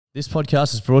This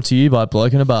podcast is brought to you by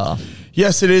Bloke in a Bar.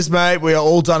 Yes, it is, mate. We are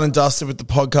all done and dusted with the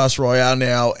podcast royale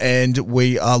now, and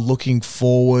we are looking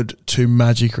forward to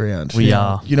Magic Round. We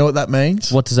are. You know what that means?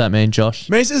 What does that mean, Josh?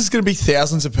 It means there's going to be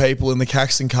thousands of people in the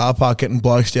Caxton car park getting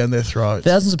blokes down their throats.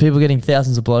 Thousands of people getting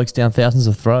thousands of blokes down thousands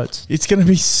of throats. It's going to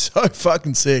be so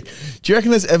fucking sick. Do you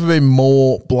reckon there's ever been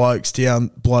more blokes down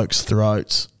blokes'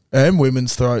 throats? And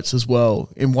women's throats as well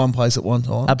in one place at one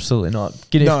time? Absolutely not.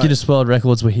 If Guinness World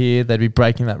Records were here, they'd be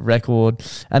breaking that record.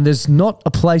 And there's not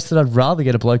a place that I'd rather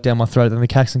get a bloke down my throat than the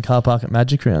Caxton car park at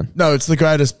Magic Round. No, it's the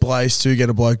greatest place to get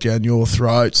a bloke down your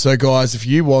throat. So, guys, if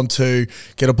you want to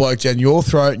get a bloke down your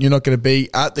throat and you're not going to be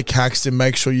at the Caxton,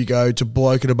 make sure you go to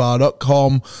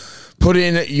blokeinabar.com, put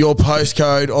in your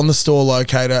postcode on the store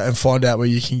locator and find out where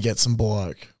you can get some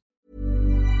bloke.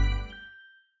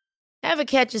 Ever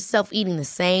catch yourself eating the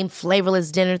same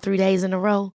flavorless dinner 3 days in a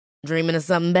row? Dreaming of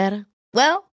something better?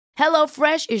 Well,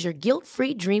 HelloFresh is your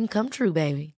guilt-free dream come true,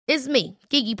 baby. It's me,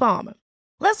 Keke Palmer.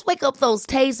 Let's wake up those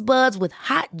taste buds with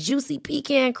hot, juicy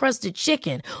pecan-crusted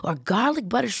chicken or garlic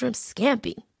butter shrimp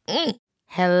scampi.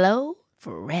 Hello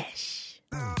Fresh.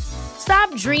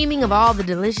 Stop dreaming of all the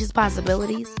delicious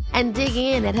possibilities and dig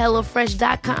in at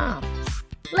HelloFresh.com.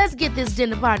 Let's get this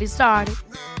dinner party started.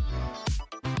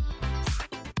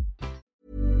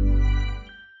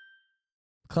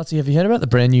 Clutzy, have you heard about the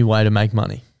brand new way to make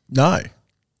money? No.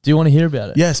 Do you want to hear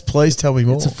about it? Yes, please tell me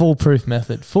more. It's a foolproof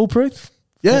method. Foolproof?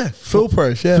 Yeah,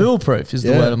 foolproof, yeah. Foolproof is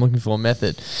the word I'm looking for,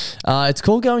 method. It's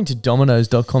called going to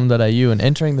dominoes.com.au and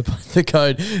entering the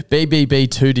code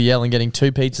BBB2DL and getting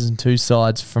 2 pizzas and 2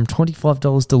 sides from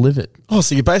 $25 delivered. Oh,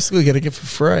 so you're basically getting it for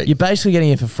free. You're basically getting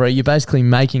it for free. You're basically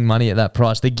making money at that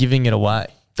price. They're giving it away.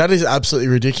 That is absolutely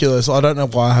ridiculous. I don't know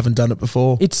why I haven't done it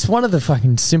before. It's one of the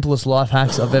fucking simplest life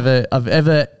hacks I've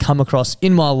ever come across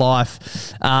in my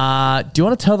life. Do you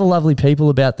want to tell the lovely people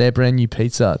about their brand new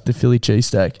pizza, the Philly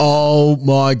cheesesteak? Oh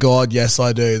my God, yes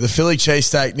I do. The Philly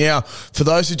cheesesteak. Now, for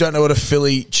those who don't know what a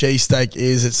Philly cheesesteak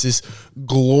is, it's this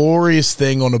glorious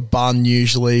thing on a bun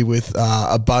usually with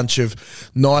a bunch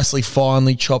of nicely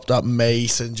finely chopped up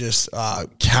meat and just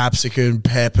capsicum,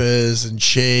 peppers and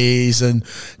cheese. And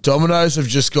Domino's have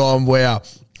just gone, wow,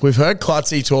 we've heard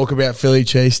Klutzy talk about Philly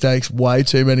cheesesteaks way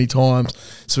too many times,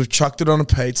 so we've chucked it on a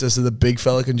pizza so the big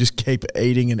fella can just keep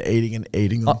eating and eating and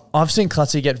eating them. I've seen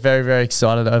Klutzy get very, very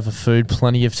excited over food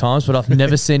plenty of times, but I've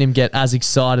never seen him get as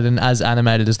excited and as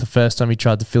animated as the first time he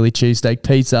tried the Philly cheesesteak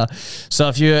pizza. So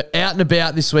if you're out and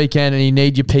about this weekend and you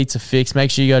need your pizza fix, make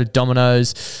sure you go to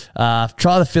Domino's,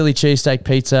 try the Philly cheesesteak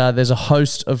pizza. There's a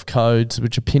host of codes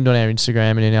which are pinned on our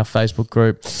Instagram and in our Facebook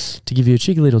group to give you a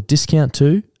cheeky little discount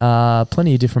too.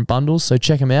 Plenty of different bundles, so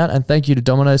check them out. And thank you to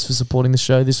Domino's for supporting the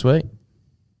show this week.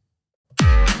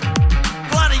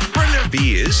 Bloody brilliant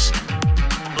beers.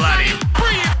 Bloody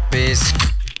brilliant beers.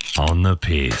 On the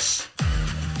piss.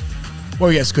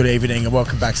 Well, yes, good evening and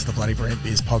welcome back to the Bloody Brilliant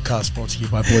Beers podcast brought to you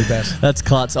by Bluebet. That's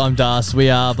Klutz. I'm Das.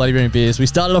 We are Bloody Brilliant Beers. We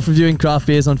started off reviewing craft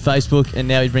beers on Facebook, and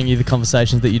now we bring you the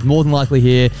conversations that you'd more than likely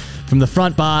hear from the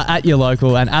front bar at your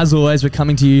local. And as always, we're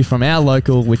coming to you from our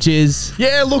local, which is...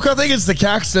 Yeah, look, I think it's the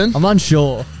Caxton. I'm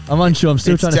unsure. I'm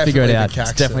still trying to figure it out.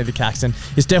 It's definitely the Caxton.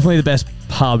 It's definitely the best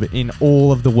pub in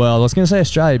all of the world. I was going to say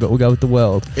Australia, but we'll go with the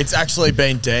world. It's actually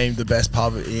been deemed the best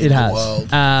pub in the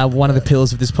world. One of the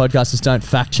pillars of this podcast is don't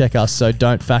fact check us, so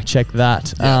don't fact check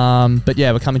that. Yeah. But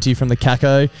yeah, we're coming to you from the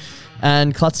Caco.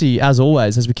 And Klutzy, as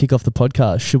always, as we kick off the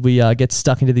podcast, should we get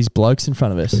stuck into these blokes in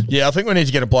front of us? Yeah, I think we need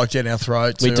to get a bloke down our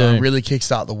throat to really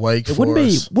kickstart the week for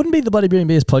us. Wouldn't be the Bloody Brilliant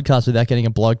Beers podcast without getting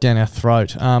a bloke down our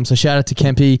throat. So shout out to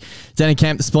Kempy, Danny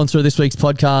Kemp, the sponsor of this week's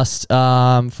podcast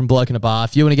from Bloke in a Bar.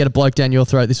 If you want to get a bloke down your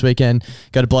throat this weekend,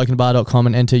 go to blokeinabar.com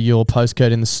and enter your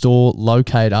postcode in the store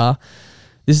locator.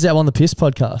 This is our On the Piss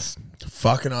podcast.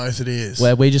 Fucking oath it is.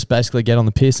 Where we just basically get on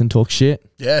the piss and talk shit.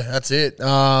 Yeah, that's it.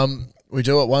 We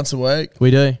do it once a week.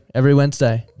 We do, every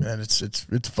Wednesday. And it's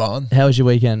fun. How was your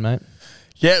weekend, mate?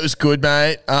 Yeah, it was good,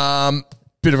 mate.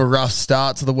 Bit of a rough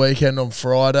start to the weekend on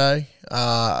Friday.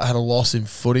 I had a loss in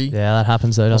footy. Yeah, that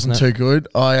happens though, doesn't it? Wasn't too good.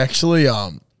 I actually,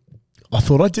 I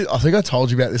think I told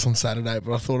you about this on Saturday,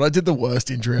 but I thought I did the worst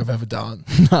injury I've ever done.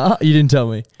 Nah, you didn't tell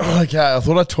me. Okay, I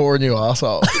thought I tore a new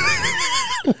arsehole.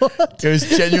 What? It was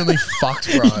genuinely fucked,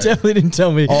 bro. You definitely didn't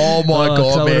tell me. Oh my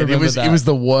God, man. It was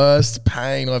the worst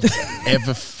pain I've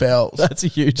ever felt. That's a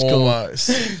huge call. Almost.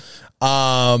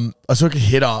 I took a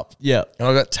hit up. Yeah. And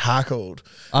I got tackled.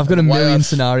 I've got a million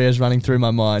scenarios running through my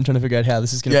mind trying to figure out how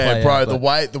this is going to play out. Yeah,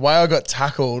 bro, the way I got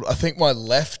tackled, I think my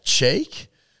left cheek,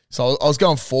 so I was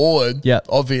going forward,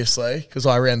 obviously, because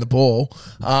I ran the ball.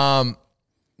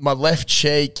 my left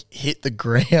cheek hit the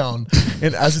ground,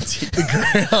 and as it's hit the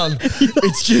ground,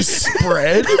 it's just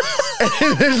spread,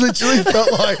 and it literally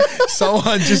felt like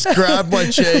someone just grabbed my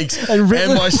cheeks and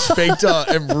my sphincter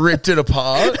and ripped it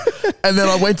apart. And then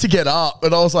I went to get up,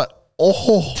 and I was like,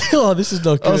 oh, this is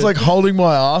not good. I was like holding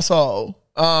my arsehole.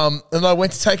 And I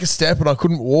went to take a step, and I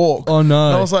couldn't walk. Oh no!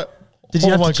 And I was like, did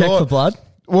you have to check for blood?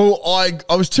 Well,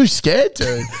 I was too scared,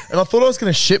 dude. And I thought I was going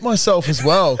to shit myself as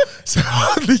well. So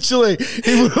I literally,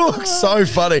 it would look so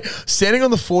funny. Standing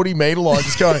on the 40-meter line,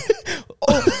 just going,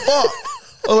 oh,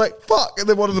 fuck. I'm like, fuck. And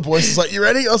then one of the boys was like, you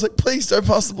ready? I was like, please don't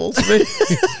pass the ball to me.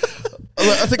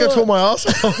 I think I tore my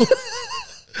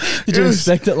arsehole. Did you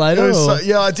inspect it later?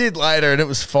 Yeah, I did later, and it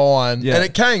was fine. Yeah. And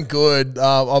it came good.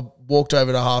 I walked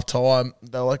over to half time.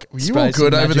 They were like, were you all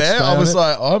good over there? I was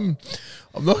like,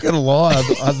 I'm not going to lie.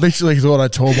 I literally thought I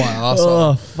tore my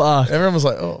arsehole. Oh, fuck. Everyone was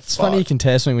like, oh, it's funny you can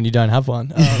tear something when you don't have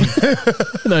one.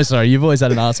 No, sorry. You've always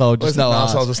had an arsehole, just no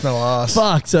arse. Arsehole, just no arse.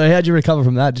 Fuck. So how'd you recover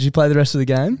from that? Did you play the rest of the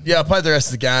game? Yeah, I played the rest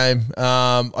of the game.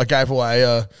 I gave away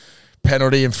a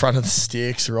penalty in front of the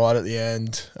sticks right at the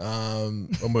end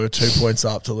when we were 2 points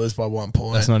up to lose by 1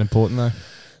 point. That's not important, though.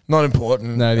 Not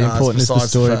important. No, the important is the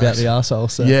story about the arsehole.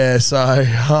 So. Yeah, so,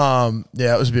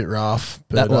 it was a bit rough.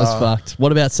 But, that was fucked.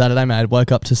 What about Saturday, mate?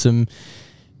 Woke up to some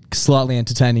slightly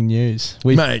entertaining news.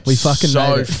 We fucking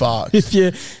so made it. Fucked.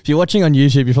 If you're watching on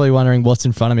YouTube, you're probably wondering what's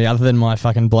in front of me other than my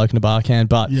fucking bloke in a bar can.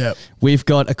 But we've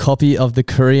got a copy of the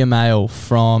Courier Mail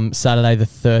from Saturday the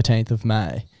 13th of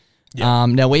May. Yep.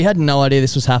 Now, we had no idea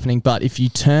this was happening, but if you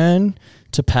turn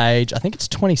to page, I think it's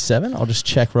 27. I'll just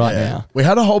check right now. We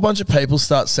had a whole bunch of people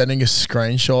start sending us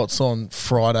screenshots on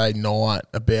Friday night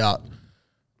about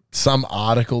some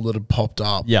article that had popped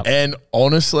up. Yep. And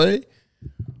honestly,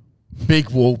 big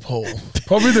wool pull.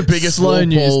 Probably the biggest Slow wool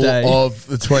news pull day of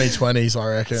the 2020s,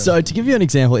 I reckon. So to give you an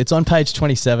example, it's on page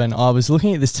 27. I was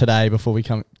looking at this today before we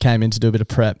came in to do a bit of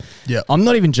prep. Yeah, I'm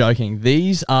not even joking.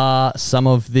 These are some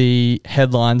of the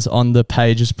headlines on the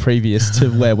pages previous to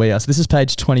where we are. So this is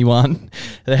page 21.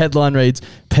 The headline reads,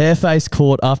 "Pair-face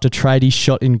caught after tradie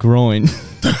shot in groin."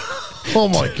 Oh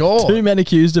my God. 2 men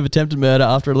accused of attempted murder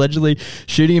after allegedly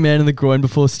shooting a man in the groin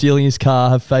before stealing his car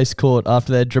have faced court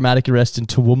after their dramatic arrest in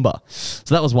Toowoomba.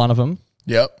 So that was one of them.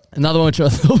 Yep. Another one which I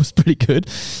thought was pretty good.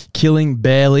 Killing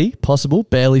Barely, possible.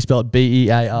 Barely spelled Bearly.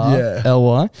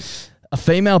 A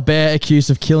female bear accused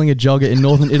of killing a jogger in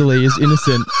northern Italy is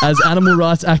innocent, as animal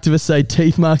rights activists say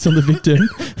teeth marks on the victim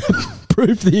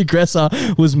prove the aggressor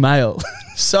was male.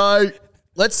 So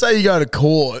let's say you go to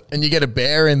court and you get a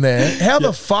bear in there. How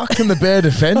the fuck can the bear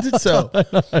defend itself?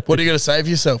 What are you going to say for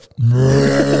yourself?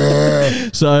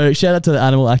 So shout out to the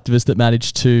animal activists that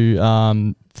managed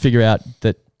to figure out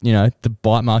that, you know, the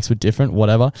bite marks were different,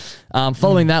 whatever.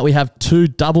 Following that, we have 2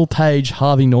 double-page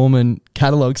Harvey Norman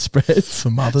catalogue spreads.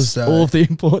 For Mother's Day. All of the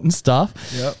important stuff.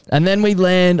 Yep. And then we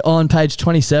land on page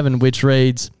 27, which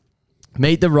reads,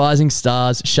 "Meet the rising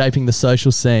stars shaping the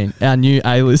social scene, our new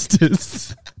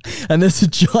A-listers." And there's a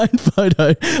giant photo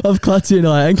of Clutzy and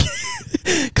I.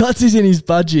 Clutzy's in his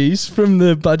budgies from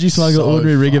the Budgie Smuggler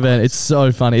Ordinary Rig event. It's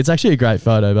so funny. It's actually a great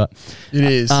photo, but it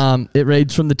is. It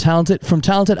reads from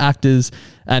talented actors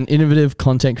and innovative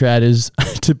content creators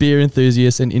to beer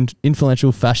enthusiasts and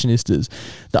influential fashionistas.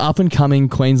 The up and coming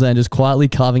Queenslanders quietly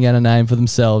carving out a name for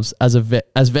themselves as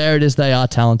varied as they are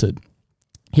talented.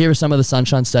 Here are some of the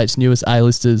Sunshine State's newest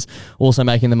A-listers also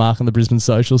making the mark on the Brisbane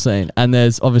social scene. And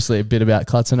there's obviously a bit about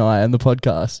Klutz and I and the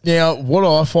podcast. Now, what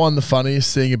I find the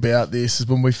funniest thing about this is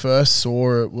when we first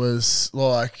saw it was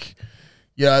like,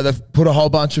 you know, they've put a whole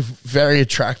bunch of very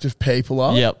attractive people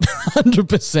up. Yep,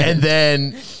 100%. And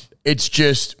then it's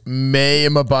just me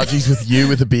and my budgies with you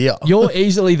with a beer. You're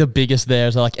easily the biggest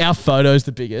there. So like our photo's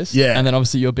the biggest. Yeah. And then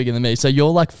obviously you're bigger than me. So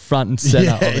you're like front and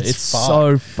center of it. It's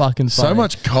so fucking funny. So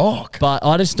much cock. But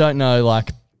I just don't know, like,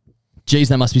 geez,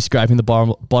 they must be scraping the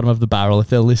bottom of the barrel if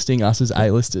they're listing us as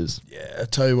A-listers. Yeah, I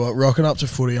tell you what, rocking up to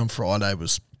footy on Friday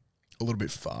was a little bit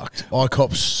fucked. I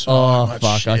copped so much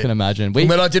shit. I can imagine.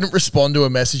 I didn't respond to a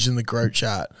message in the group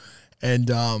chat, and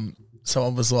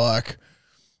someone was like,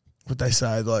 what they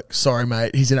say, like, sorry,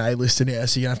 mate, he's an A-lister now,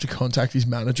 so you're going to have to contact his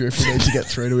manager if you need to get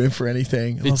through to him for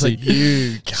anything. And I was like,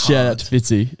 you can't. Shout out to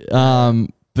Fitzy.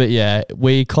 But yeah,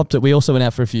 we copped it. We also went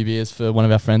out for a few beers for one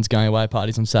of our friends going away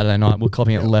parties on Saturday night. We're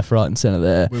copping it left, right and centre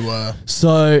there. We were.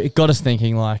 So it got us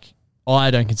thinking, like,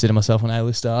 I don't consider myself an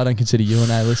A-lister. I don't consider you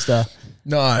an A-lister.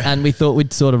 No. And we thought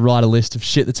we'd sort of write a list of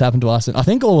shit that's happened to us. And I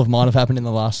think all of mine have happened in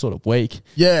the last sort of week.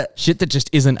 Yeah. Shit that just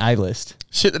isn't A-list.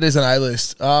 Shit that isn't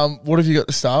A-list. What have you got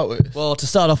to start with? Well, to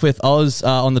start off with, I was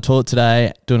on the toilet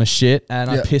today doing a shit,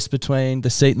 and I pissed between the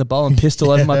seat and the bowl and pissed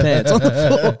all over my pants on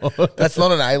the floor. That's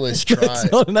not an A-list trait.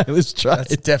 That's not an A-list trait.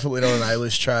 That's definitely not an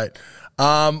A-list trait.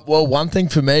 Well, one thing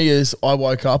for me is I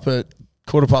woke up at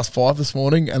 5:15 this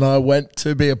morning and I went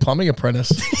to be a plumbing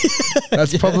apprentice.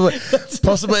 That's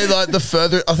possibly like the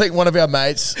further. I think one of our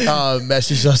mates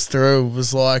messaged us through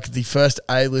was like the first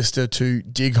A-lister to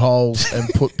dig holes and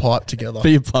put pipe together.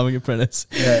 Be a plumbing apprentice.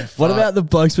 Yeah. What about the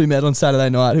blokes we met on Saturday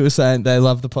night who were saying they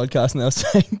loved the podcast and they were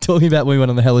saying, talking about when we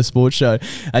went on the Hello Sports show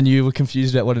and you were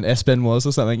confused about what an S-bend was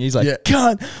or something. He's like,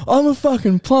 God, I'm a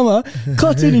fucking plumber.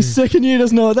 Clutch in his second year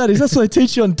doesn't know what that is. That's what they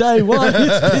teach you on day one. He's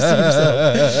pissing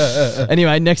himself.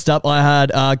 Anyway, next up, I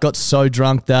had got so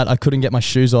drunk that I couldn't get my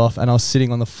shoes off, and I was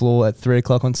sitting on the floor at 3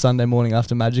 o'clock on Sunday morning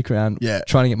after Magic Round,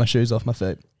 trying to get my shoes off my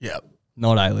feet. Yeah,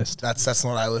 not A-list. That's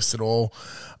not A-list at all.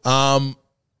 One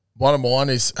of mine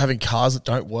is having cars that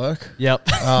don't work. Yep.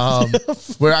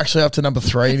 We're actually up to number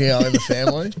 3 now in the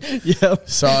family. Yep.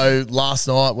 So last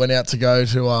night went out to go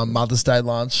to Mother's Day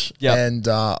lunch and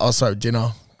also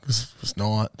dinner because it was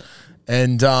night,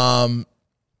 and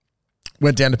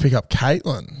went down to pick up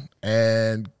Caitlin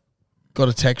and got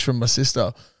a text from my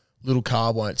sister. Little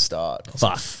car won't start.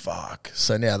 Fuck.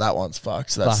 So now that one's fucked.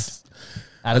 So that's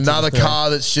another car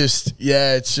that's just,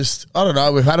 it's just, I don't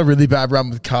know. We've had a really bad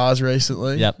run with cars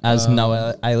recently. Yep, as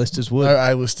no A-listers would. No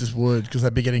A-listers would because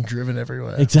they'd be getting driven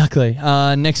everywhere. Exactly.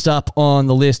 Next up on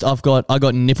the list, I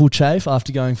got nipple chafe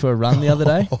after going for a run the other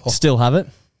day. Still have it.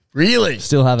 Really?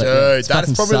 Still have it. Dude,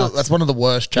 that's probably that's one of the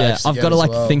worst chafes. Yeah, I've got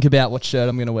to think about what shirt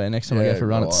I'm going to wear next time I go for a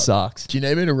run. It sucks. Do you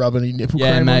need me to rub any nipple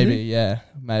cream on maybe. you? Yeah,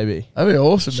 maybe. That'd be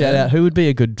awesome, Shout out. Who would be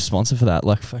a good sponsor for that?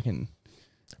 Like fucking...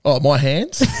 Oh, my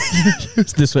hands?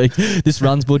 This week. This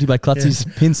run's brought to you by Clutzy's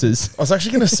Pincers. I was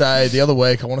actually going to say the other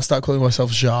week I want to start calling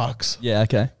myself Sharks. Yeah,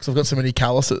 okay. Because I've got so many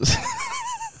calluses.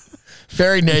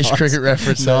 Very niche cricket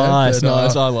reference. Nice.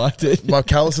 I liked it. My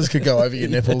calluses could go over your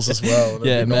nipples as well.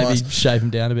 Yeah, maybe shave them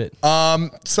down a bit.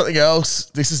 Something else.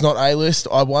 This is not A-list.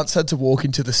 I once had to walk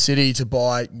into the city to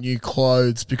buy new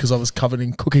clothes because I was covered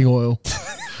in cooking oil.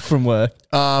 From work?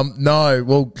 No.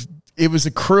 Well, it was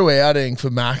a crew outing for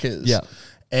Macca's. Yeah.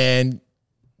 And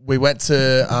we went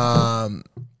to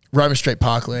Roma Street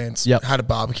Parklands. Yep. Had a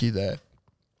barbecue there.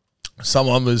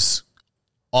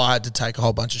 I had to take a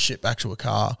whole bunch of shit back to a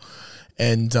car.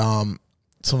 And someone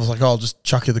was like, I'll just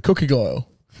chuck you the cooking oil.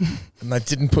 And they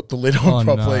didn't put the lid on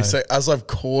properly. No. So as I've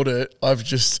caught it, I've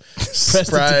just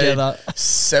sprayed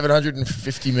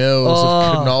 750 mils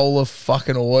of canola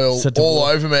fucking oil all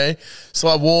over me. So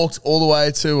I walked all the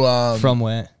way to... from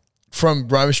where? From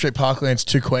Roma Street Parklands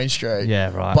to Queen Street.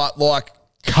 Yeah, right. But like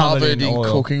covered in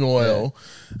cooking oil.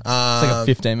 Yeah. It's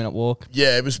like a 15-minute walk.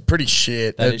 Yeah, it was pretty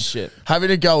shit. That is shit. Having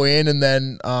to go in and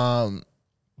then...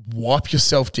 wipe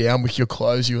yourself down with your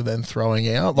clothes you were then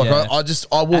throwing out. Like I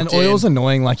walked and oil's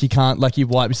annoying. Like you can't, like you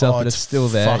wipe yourself, but it's still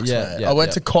there. Yeah, I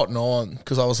went to Cotton On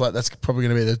because I was like, that's probably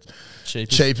going to be the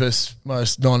cheapest,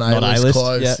 most non-A-list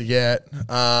clothes to get.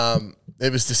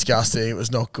 It was disgusting. It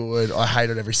was not good. I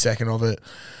hated every second of it.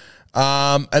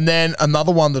 And then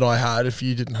another one that I had, if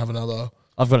you didn't have another.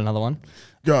 I've got another one.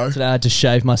 Go. Today I had to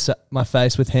shave my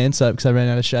face with hand soap because I ran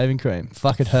out of shaving cream.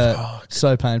 Fuck, it hurt.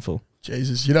 So painful.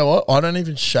 Jesus, you know what? I don't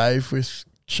even shave with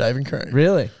shaving cream.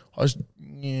 Really?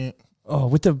 Oh,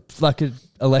 with the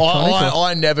electronic.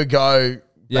 I never go.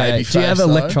 Baby face, do you have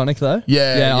electronic though?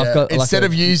 Yeah. I've got instead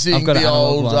of using the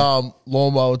old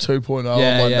lawnmower 2.0 on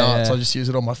my nuts, I just use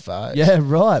it on my face. Yeah,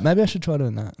 right. Maybe I should try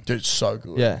doing that. Dude, it's so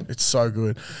good. Yeah, it's so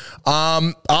good.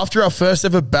 After our first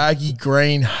ever baggy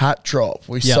green hat drop,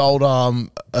 we sold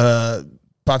a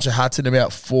bunch of hats in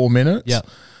about 4 minutes. Yeah.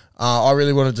 I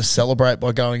really wanted to celebrate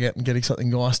by going out and getting something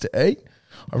nice to eat.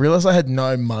 I realised I had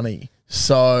no money.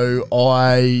 So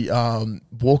I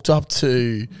walked up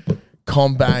to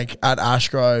Combank at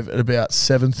Ashgrove at about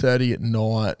 7:30 at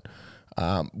night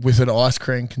with an ice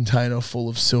cream container full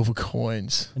of silver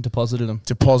coins. And deposited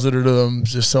them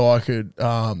just so I could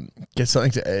get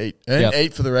something to eat and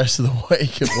eat for the rest of the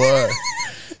week at work.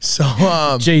 So,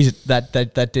 geez, that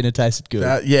dinner tasted good.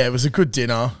 It was a good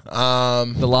dinner.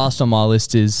 The last on my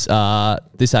list is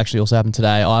this actually also happened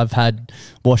today. I've had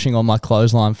washing on my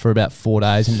clothesline for about 4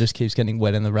 days and it just keeps getting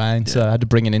wet in the rain. Yeah. So I had to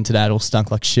bring it in today. It all stunk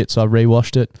like shit. So I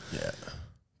re-washed it. Yeah,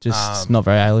 just not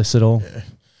very A-list at all. Yeah.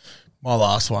 My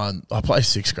last one, I play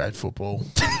 6th grade football.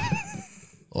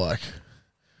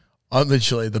 I'm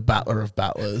literally the battler of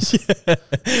battlers.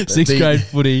 Sixth grade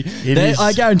footy.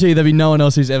 I guarantee you there'll be no one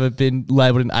else who's ever been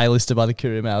labelled an A-lister by the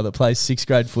Courier Mail that plays sixth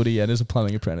grade footy and is a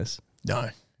plumbing apprentice. No.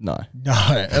 No. And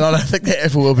I don't think there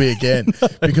ever will be again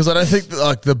because I don't think that,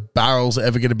 like, the barrel's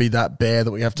ever going to be that bare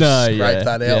that we have to scrape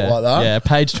that out like that. Yeah,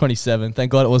 page 27.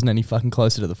 Thank God it wasn't any fucking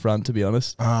closer to the front, to be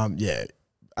honest. Yeah,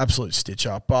 absolute stitch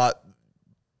up, but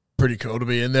pretty cool to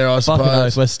be in there, I suppose. Fucking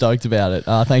oath, we're stoked about it.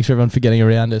 Thanks for everyone for getting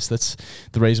around us. That's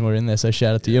the reason we're in there, so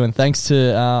shout out to you. And thanks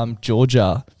to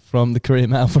Georgia from the Courier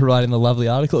Mail for writing the lovely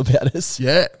article about us.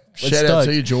 Yeah, shout out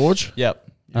to you, George. Yep.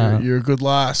 You're a good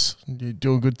lass. You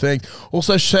do a good thing.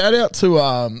 Also, shout out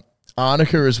to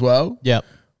Arnica as well. Yep.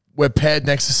 We're paired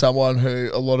next to someone who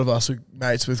a lot of us were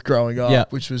mates with growing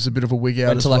up, which was a bit of a wig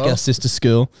out as well. Went to like our sister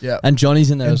school. Yeah. And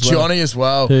Johnny's in there and as well. Johnny as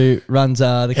well. Who runs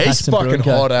the He's fucking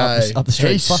hot, eh? Up the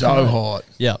street. He's so hot.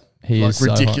 Yep. He is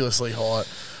ridiculously hot.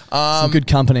 Some good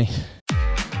company.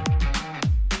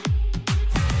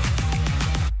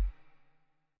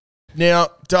 Now,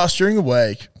 Dust, during the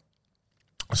week,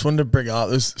 I just wanted to bring up,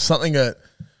 there's something that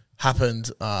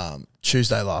happened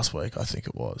Tuesday last week, I think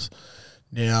it was.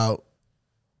 Now,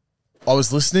 I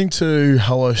was listening to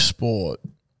Hello Sport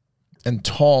and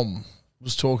Tom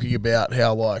was talking about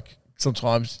how, like,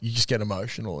 sometimes you just get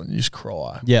emotional and you just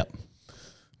cry. Yep. And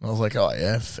I was like, oh,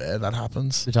 yeah, fair, that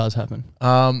happens. It does happen.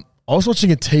 I was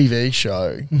watching a TV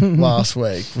show last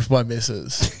week with my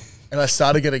missus and I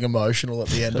started getting emotional at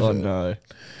the end of it. Oh, no.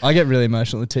 I get really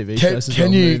emotional at TV shows as well.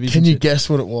 Can you guess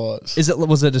what it was?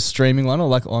 Was it a streaming one or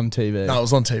like on TV? No, it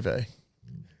was on TV.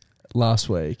 Last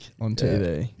week on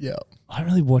TV. Yeah. I don't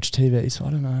really watch TV, so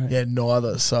I don't know. Yeah,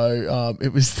 neither. So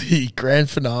it was the grand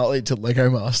finale to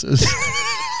Lego Masters.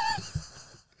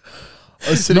 I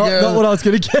was sitting not what I was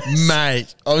going to guess.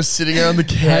 Mate, I was sitting on the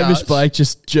couch. Hamish Blake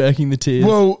just jerking the tears.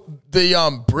 Well, the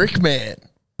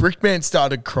Brickman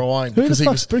started crying. Who the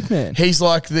fuck's Brickman? He's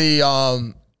like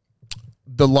the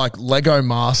like Lego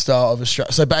master of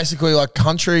Australia. So basically, like,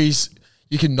 countries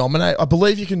you can nominate. I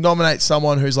believe you can nominate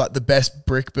someone who's like the best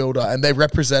brick builder, and they're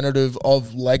representative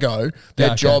of Lego.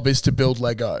 Their job is to build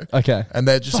Lego. Okay, and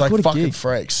they're just like fucking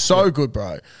freaks. So good,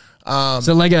 bro.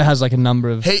 So Lego has like a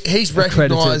number of. He's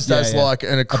recognised as like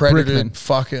an accredited a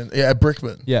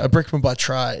brickman. Yeah, a brickman by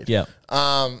trade. Yeah.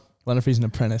 Wonder if he's an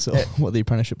apprentice or what the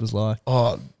apprenticeship was like.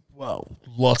 Oh well,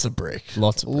 lots of brick. A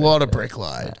lot of brick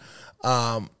laid.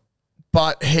 Yeah.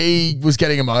 But he was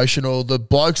getting emotional. The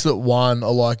blokes that won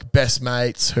are like best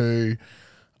mates who,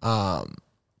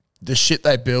 the shit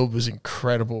they build was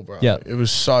incredible, bro. Yeah. It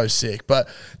was so sick. But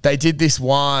they did this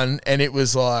one and it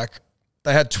was like,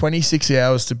 they had 26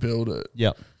 hours to build it.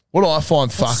 Yep. What I find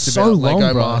fucked about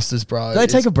Lego Masters, bro. Do they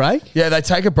take a break? Yeah, they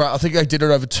take a break. I think they did it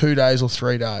over 2 days or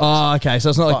 3 days. Oh, okay. So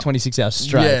it's not like 26 hours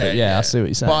straight. Yeah, I see what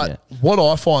you're saying. But what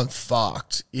I find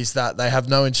fucked is that they have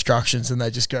no instructions and they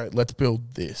just go, let's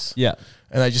build this. Yeah.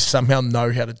 And they just somehow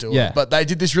know how to do Yeah. it. But they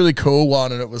did this really cool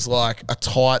one and it was like a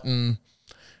Titan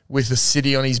with a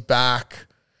city on his back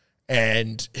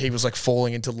and he was like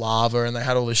falling into lava and they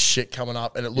had all this shit coming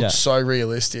up and it looked so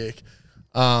realistic.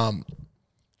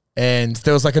 And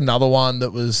there was like another one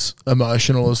that was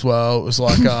emotional as well. It was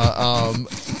like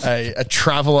a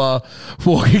traveler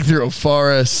walking through a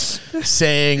forest,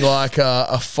 seeing like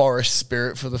a forest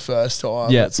spirit for the first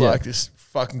time. Yeah, it's like this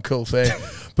fucking cool thing.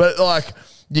 But like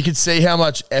you could see how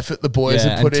much effort the boys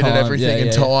had put in and everything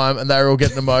and time, and they were all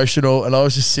getting emotional. And I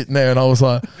was just sitting there and I was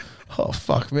like, oh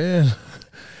fuck, man.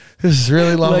 This is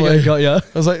really lovely. Lego got you. I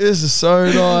was like, this is so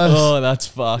nice. Oh, that's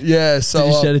fucked. Yeah. So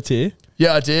did you shed a tear?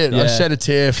 Yeah, I did. Yeah. I shed a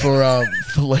tear for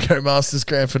Lego Masters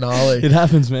Grand Finale. It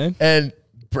happens, man. And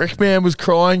Brickman was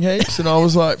crying heaps, and I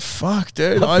was like, fuck,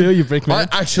 dude. I feel you, Brickman.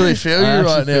 I actually feel you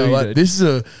right now. Like, dude. This is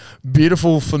a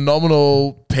beautiful,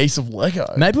 phenomenal piece of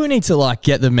Lego. Maybe we need to like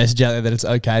get the message out there that it's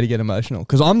okay to get emotional.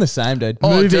 Because I'm the same, dude.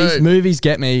 Oh, movies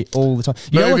get me all the time.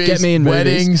 You know what get me in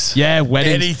weddings? Movies? Yeah,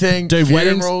 weddings. Anything. Dude,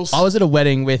 funerals. Weddings. I was at a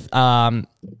wedding with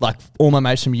like all my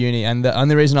mates from uni, and the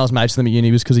only reason I was mates with them at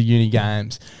uni was because of uni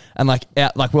games. And like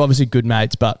we're obviously good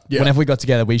mates, but whenever we got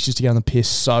together, we used to get on the piss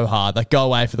so hard. Like go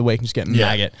away for the week and just get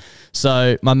maggot.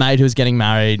 So my mate who was getting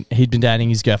married, he'd been dating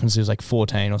his girlfriend since he was like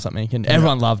 14 or something. And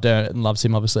everyone loved her and loves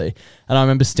him, obviously. And I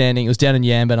remember it was down in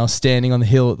Yamba, and I was standing on the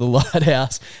hill at the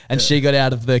lighthouse, and she got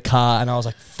out of the car, and I was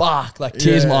like, fuck, like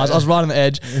tears in my eyes. I was right on the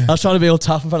edge. I was trying to be all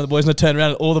tough in front of the boys, and I turned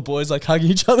around and all the boys like hugging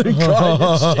each other and crying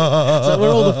and shit. So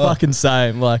we're all the fucking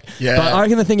same. Like, but I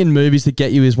reckon the thing in movies that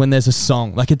get you is when there's a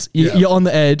song. Like it's you're on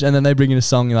the edge, and then they bring in a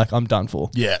song, and you're like, I'm done for.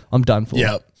 Yeah. I'm done for.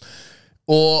 Yeah.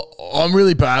 Or I'm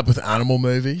really bad with animal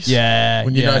movies. Yeah.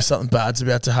 When you know something bad's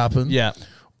about to happen. Yeah.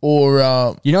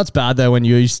 Or you know it's bad though when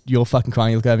you're fucking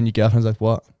crying, you look over and your girlfriend's like,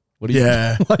 what? What are you?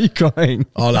 Yeah. Why are you crying?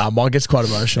 Oh, no, mine gets quite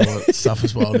emotional at stuff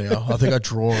as well now. I think I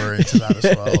draw her into that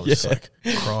as well. Just like,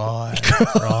 cry.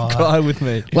 Cry with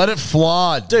me. Let it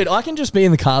flood. Dude, I can just be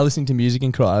in the car listening to music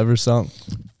and cry over a song.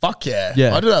 Fuck yeah.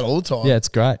 Yeah. I do that all the time. Yeah, it's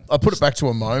great. I put it back to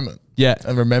a moment. Yeah.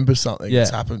 And remember something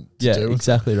that's happened to do with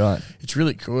exactly right. It's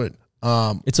really good.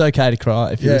 It's okay to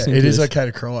cry if you're listening it to is this. okay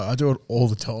to cry. I do it all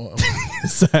the time.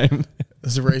 Same.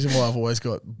 There's a reason why I've always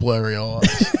got blurry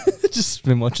eyes. Just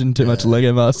been watching too much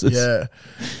Lego Masters. Yeah.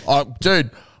 Dude,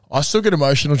 I still get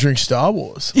emotional during Star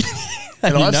Wars.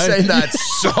 and I've seen that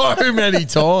so many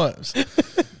times.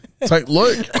 It's like,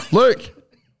 Luke,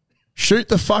 shoot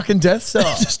the fucking Death Star.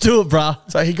 Just do it, bruh.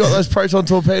 So he got those proton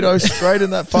torpedoes straight in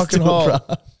that fucking do it, hole.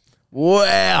 bruh.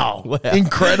 Wow.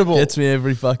 Incredible. Gets me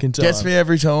every fucking time. Gets me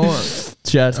every time.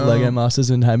 Shout out to Lego Masters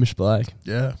and Hamish Blake.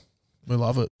 Yeah. We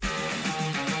love it.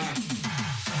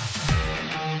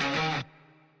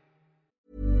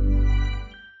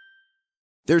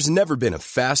 There's never been a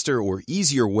faster or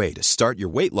easier way to start your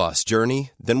weight loss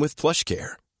journey than with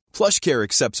PlushCare. PlushCare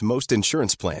accepts most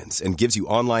insurance plans and gives you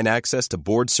online access to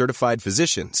board-certified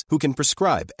physicians who can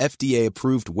prescribe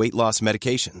FDA-approved weight loss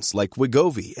medications like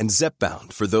Wegovy and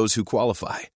Zepbound for those who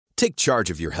qualify. Take charge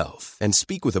of your health and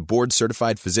speak with a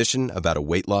board-certified physician about a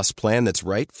weight loss plan that's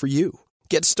right for you.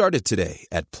 Get started today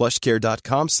at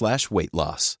plushcare.com/weight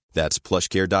loss. That's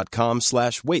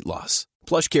plushcare.com/weight loss.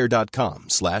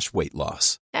 plushcare.com/weight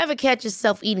loss. Ever catch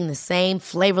yourself eating the same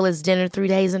flavorless dinner 3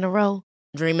 days in a row?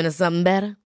 Dreaming of something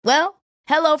better? Well,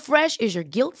 HelloFresh is your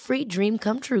guilt-free dream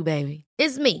come true, baby.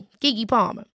 It's me, Keke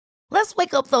Palmer. Let's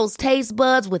wake up those taste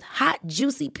buds with hot,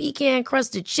 juicy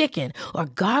pecan-crusted chicken or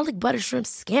garlic butter shrimp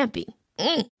scampi.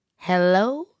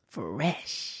 Hello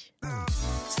Fresh.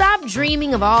 Stop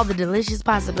dreaming of all the delicious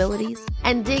possibilities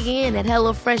and dig in at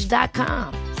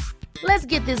HelloFresh.com. Let's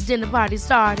get this dinner party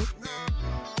started.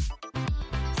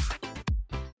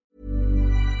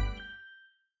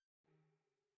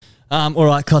 All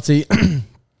right, Cotty.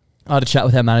 I had a chat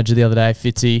with our manager the other day,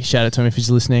 Fitzy. Shout out to him if he's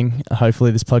listening.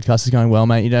 Hopefully this podcast is going well,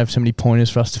 mate. You don't have so many pointers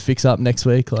for us to fix up next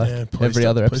week, like every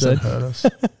other episode. Please don't hurt us.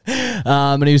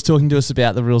 And he was talking to us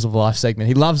about the Rules of Life segment.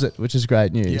 He loves it, which is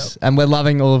great news. Yep. And we're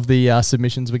loving all of the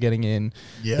submissions we're getting in.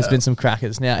 Yeah. There's been some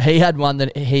crackers. Now, he had one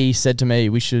that he said to me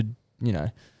we should,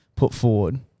 put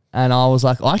forward. And I was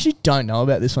like, I actually don't know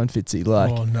about this one, Fitzy. Like,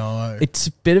 oh, no. It's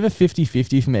a bit of a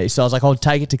 50-50 for me. So I was like, I'll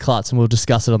take it to Klutz and we'll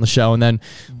discuss it on the show. And then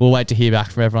we'll wait to hear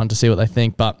back from everyone to see what they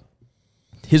think. But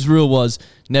his rule was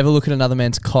never look at another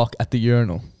man's cock at the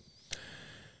urinal.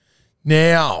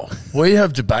 Now, we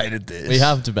have debated this. We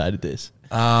have debated this.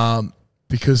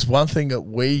 Because one thing that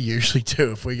we usually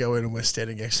do if we go in and we're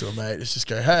standing next to a mate is just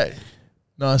go, hey,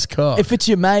 nice cock. If it's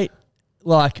your mate,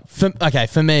 like, for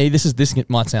me, this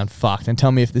might sound fucked, and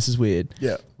tell me if this is weird.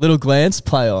 Yeah. Little glance,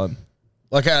 play on.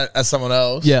 Like as someone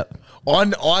else? Yeah.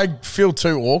 I feel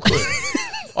too awkward.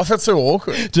 I feel too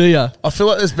awkward. Do ya? I feel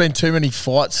like there's been too many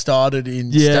fights started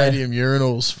in stadium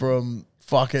urinals from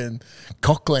fucking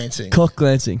cock glancing. Cock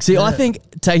glancing. See, I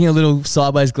think taking a little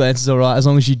sideways glance is all right as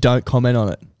long as you don't comment on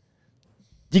it.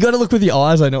 You got to look with your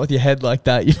eyes, not with your head like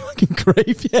that. You fucking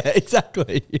creep. Yeah,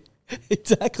 exactly.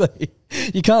 Exactly.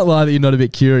 You can't lie that you're not a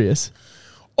bit curious.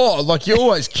 Oh, like you're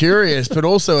always curious, but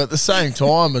also at the same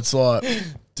time, it's like,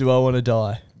 do I want to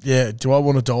die? Yeah, do I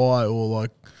want to die, or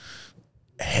like,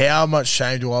 how much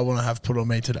shame do I want to have put on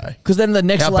me today? Because then the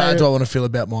next how layer, bad do I want to feel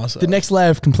about myself? The next layer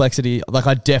of complexity, like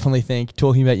I definitely think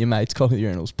talking about your mates, cock at the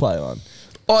urinals, play on.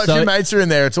 Oh, if your mates are in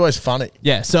there, it's always funny.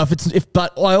 Yeah. So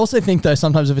but I also think though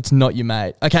sometimes if it's not your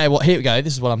mate, okay, well here we go.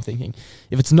 This is what I'm thinking.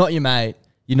 If it's not your mate,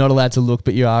 you're not allowed to look,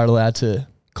 but you are allowed to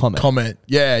comment.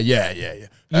 Yeah. You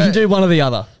can do one or the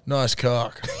other. Nice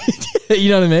cock. You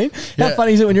know what I mean? Yeah. How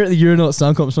funny is it when you're at the urinal at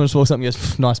Suncorp, someone just walks up and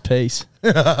goes, nice piece.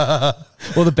 Or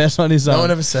the best one is... no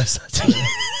one ever says that to me.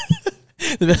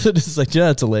 The best one is like, do you know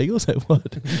that's illegal? So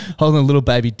what? Holding a little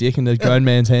baby dick in a grown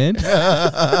man's hand? Is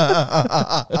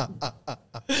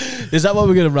that what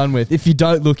we're going to run with? If you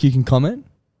don't look, you can comment?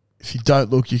 If you don't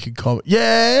look, you can comment.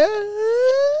 Yeah,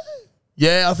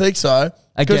 I think so.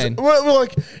 Again. Well,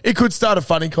 like, it could start a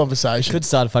funny conversation. It could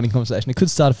start a funny conversation. It could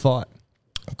start a fight.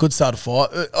 Could start a fight.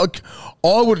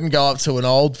 I wouldn't go up to an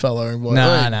old fella and be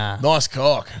like, nah. Nice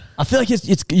cock. I feel like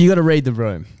it's you got to read the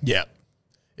room. Yeah.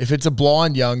 If it's a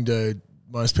blind young dude,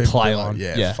 most people play like, on.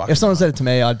 Yeah. If someone said it to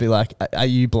me, I'd be like, are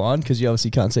you blind? Because you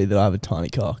obviously can't see that I have a tiny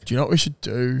cock. Do you know what we should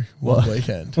do one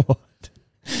weekend? What?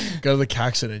 Go to the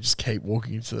Caxton and just keep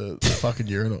walking into the fucking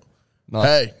urinal. Nice.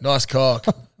 Hey, nice cock.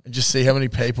 And just see how many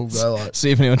people go like. See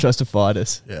if anyone tries to fight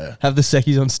us. Yeah. Have the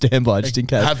seckies on standby just in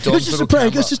case. Have Don's it's just little a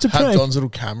prank. camera. It's just a Have prank. Don's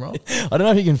little camera. I don't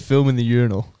know if you can film in the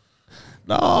urinal.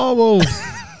 No, well,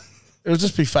 It'll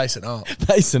just be facing up.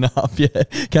 Facing up, yeah.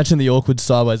 Catching the awkward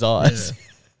sideways eyes.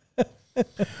 Yeah.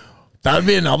 That'd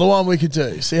be another one we could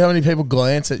do. See how many people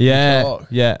glance at your cock.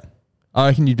 Yeah. I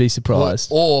reckon you'd be surprised.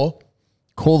 Or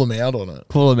call them out on it.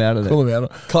 Call them out of it. Call them out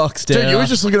on it. Cocks down. Dude, you were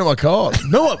just looking at my cock.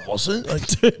 No, I wasn't. Like,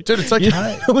 dude, it's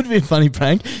okay. It would be a funny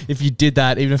prank if you did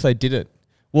that, even if they didn't.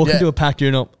 Walk into a packed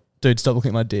urinal. Dude, stop looking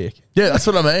at my dick. Yeah, that's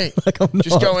what I mean. Like, I'm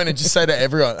just not. go in and just say to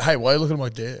everyone, hey, why are you looking at my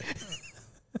dick?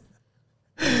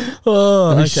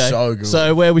 Oh, That'd okay. be so good.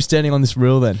 So where are we standing on this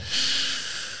rule then?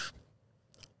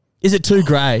 Is it too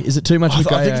grey? Is it too much of a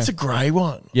grey? I think it's a grey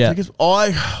one. Yeah.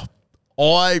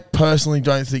 I personally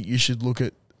don't think you should look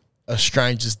at a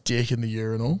stranger's dick in the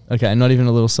urinal. Okay, not even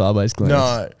a little sideways glance.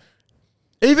 No.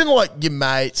 Even like your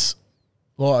mates,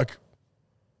 like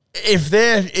if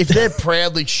they're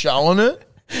proudly showing it,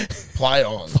 play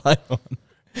on. Play on.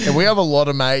 And we have a lot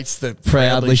of mates that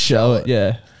Proudly show it,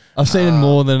 yeah. I've seen it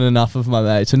more than enough of my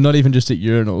mates, and not even just at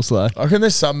urinals. Like, I reckon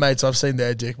there's some mates I've seen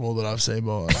their dick more than I've seen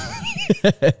mine.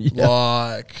 yeah.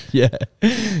 Like, Yeah.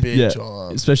 big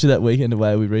time. Especially that weekend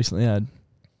away we recently had.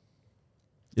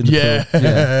 In the Yeah. pool.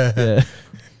 Yeah.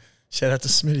 Shout out to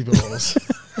Smitty Balls.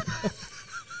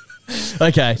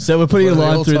 Okay, so we're putting a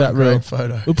line through that rule.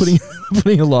 Photos. We're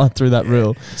putting a line through that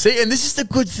rule. See, and this is the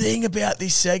good thing about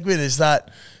this segment is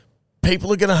that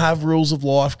people are going to have rules of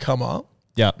life come up.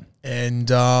 Yeah. And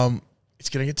it's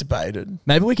going to get debated.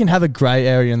 Maybe we can have a grey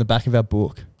area in the back of our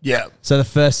book. Yeah. So the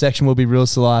first section will be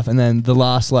rules to life, and then the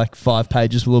last 5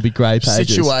 pages will all be grey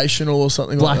pages. Situational or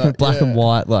something like that. Black and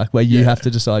white, where you have to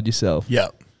decide yourself. Yeah.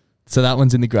 So that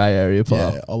one's in the grey area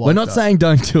pile. Yeah, I like We're not that. saying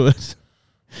don't do it.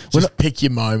 Just pick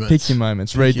your moments. Pick your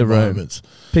moments. Pick Read your the room. moments.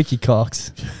 Pick your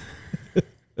cocks.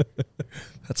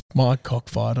 That's my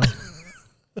cockfighter.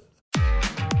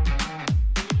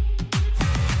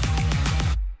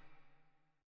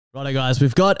 Righto, guys,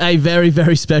 we've got a very,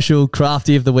 very special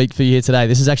crafty of the week for you here today.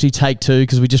 This is actually take 2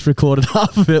 because we just recorded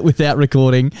half of it without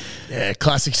recording. Yeah,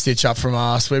 classic stitch up from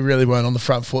us. We really weren't on the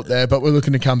front foot there, but we're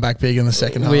looking to come back big in the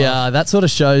second half. We are. That sort of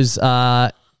shows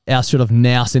our sort of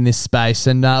nous in this space.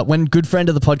 And when good friend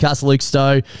of the podcast, Luke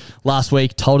Stowe, last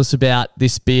week told us about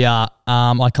this beer,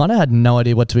 I kind of had no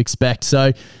idea what to expect.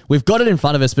 So we've got it in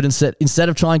front of us, but instead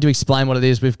of trying to explain what it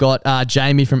is, we've got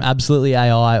Jamie from Absolutely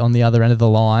AI on the other end of the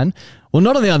line. Well,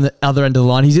 not on the other end of the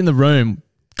line. He's in the room,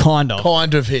 kind of.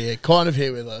 Kind of here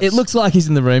with us. It looks like he's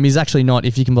in the room. He's actually not,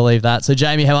 if you can believe that. So,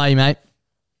 Jamie, how are you, mate?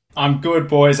 I'm good,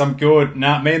 boys. I'm good.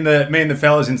 Nah, me and the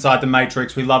fellas inside the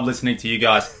Matrix, we love listening to you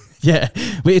guys. Yeah,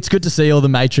 it's good to see all the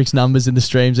Matrix numbers in the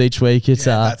streams each week. It's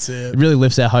that's it. It really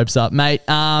lifts our hopes up, mate.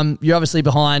 You're obviously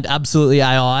behind Absolutely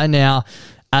AI now.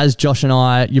 As Josh and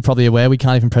I, you're probably aware, we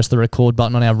can't even press the record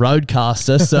button on our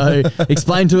Roadcaster. So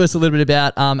explain to us a little bit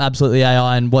about Absolutely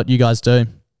AI and what you guys do.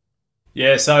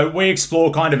 Yeah, so we explore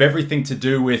kind of everything to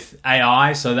do with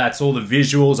AI. So that's all the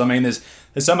visuals. I mean, there's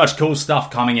so much cool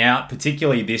stuff coming out,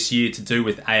 particularly this year to do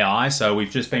with AI. So we've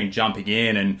just been jumping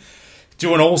in and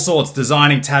doing all sorts,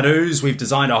 designing tattoos. We've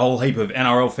designed a whole heap of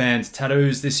NRL fans'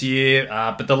 tattoos this year.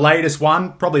 But the latest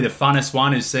one, probably the funnest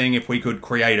one, is seeing if we could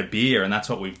create a beer. And that's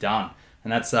what we've done.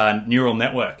 And that's Neural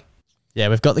Network. Yeah,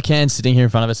 we've got the can sitting here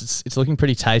in front of us. It's looking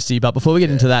pretty tasty. But before we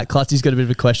get into that, Clutzy's got a bit of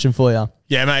a question for you.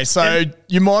 Yeah, mate. So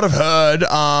you might have heard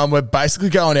we're basically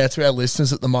going out to our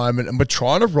listeners at the moment and we're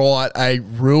trying to write a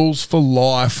rules for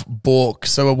life book.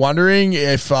 So we're wondering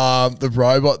if the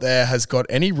robot there has got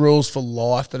any rules for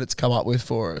life that it's come up with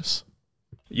for us.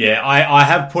 Yeah, I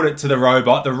have put it to the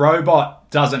robot. The robot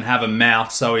doesn't have a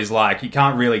mouth, so he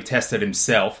can't really test it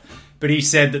himself. But he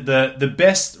said that the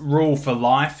best rule for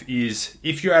life is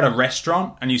if you're at a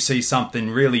restaurant and you see something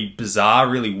really bizarre,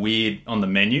 really weird on the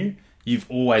menu, you've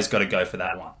always got to go for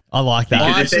that one. I like that.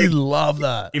 I actually love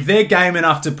that. If they're game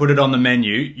enough to put it on the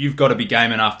menu, you've got to be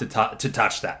game enough to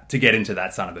touch that, to get into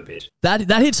that son of a bitch. That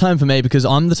hits home for me because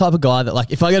I'm the type of guy that,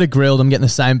 if I go to Grilled, I'm getting the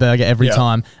same burger every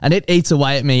time. And it eats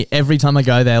away at me every time I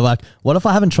go there. What if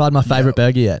I haven't tried my favourite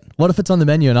burger yet? What if it's on the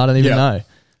menu and I don't even know?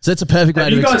 So it's a perfect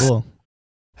way to explore.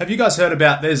 Have you guys heard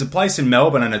about, there's a place in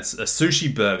Melbourne and it's a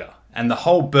sushi burger. And the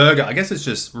whole burger, I guess it's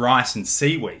just rice and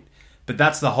seaweed. But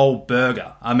that's the whole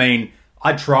burger. I mean,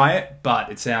 I'd try it,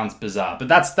 but it sounds bizarre. But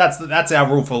that's our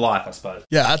rule for life, I suppose.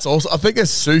 Yeah, that's awesome. I think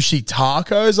there's sushi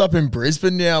tacos up in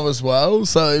Brisbane now as well.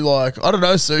 So, I don't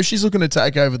know, sushi's looking to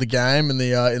take over the game in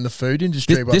the food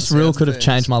industry. This rule could have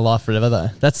changed my life forever, though.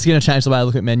 That's going to change the way I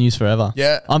look at menus forever.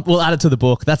 Yeah. We'll add it to the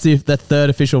book. That's the third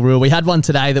official rule. We had one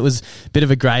today that was a bit of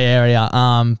a grey area,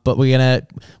 but we decided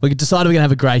we're going to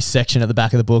have a grey section at the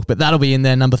back of the book, but that'll be in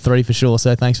there, number 3 for sure.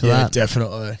 So thanks for that. Yeah,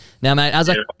 definitely. Now, mate,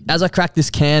 as I crack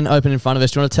this can open in front of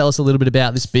us, do you want to tell us a little bit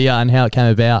about this beer and how it came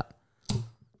about?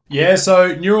 Yeah,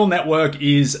 so Neural Network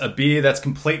is a beer that's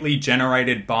completely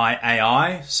generated by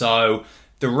AI. So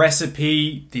the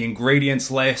recipe, the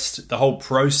ingredients list, the whole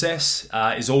process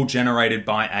is all generated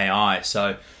by AI.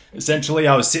 So essentially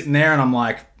I was sitting there and I'm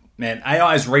like, man,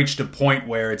 AI has reached a point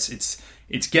where it's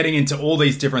getting into all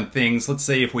these different things. Let's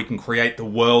see if we can create the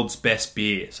world's best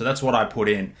beer. So that's what I put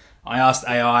in. I asked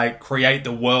AI, create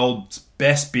the world's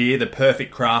best beer, the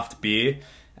perfect craft beer.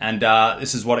 And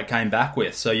this is what it came back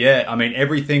with. So yeah, I mean,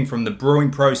 everything from the brewing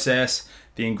process,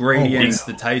 the ingredients,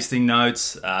 the tasting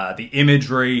notes, the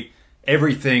imagery,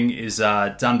 everything is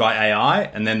done by AI.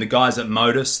 And then the guys at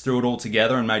Modus threw it all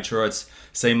together and made sure it's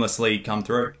seamlessly come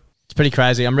through. It's pretty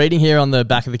crazy. I'm reading here on the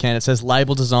back of the can. It says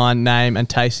label design, name, and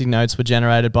tasting notes were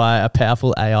generated by a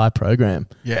powerful AI program.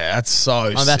 Yeah, that's so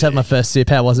I'm about to have my first sip.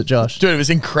 How was it, Josh? Dude, it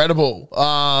was incredible.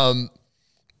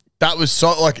 That was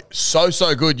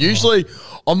so good. Usually,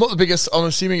 I'm not the biggest. I'm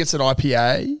assuming it's an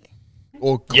IPA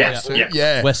or yeah.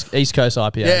 East Coast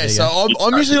IPA. Yeah, so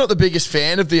I'm usually not the biggest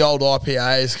fan of the old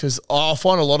IPAs because I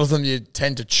find a lot of them you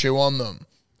tend to chew on them.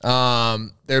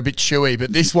 They're a bit chewy,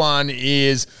 but this one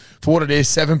is, for what it is,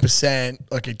 7%.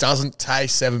 Like, it doesn't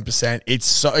taste 7%.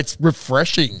 It's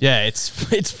refreshing. Yeah,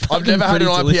 it's. I've never had an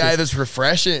IPA delicious. that's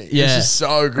refreshing. Yeah. It's just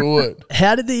so good.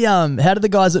 How did the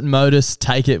guys at Modus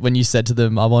take it when you said to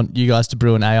them, "I want you guys to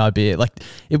brew an AI beer"? Like,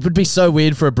 it would be so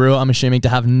weird for a brewer, I'm assuming, to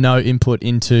have no input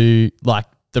into like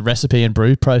the recipe and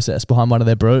brew process behind one of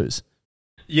their brews.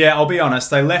 Yeah, I'll be honest.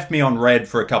 They left me on red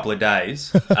for a couple of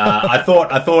days. I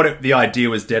thought the idea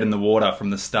was dead in the water from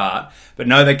the start, but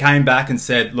no, they came back and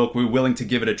said, "Look, we're willing to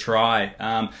give it a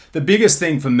try." The biggest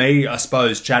thing for me, I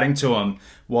suppose, chatting to them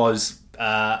was,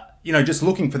 just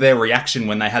looking for their reaction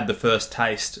when they had the first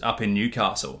taste up in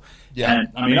Newcastle. Yeah, and,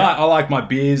 I mean, I like my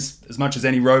beers as much as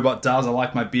any robot does. I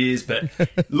like my beers, but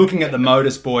looking at the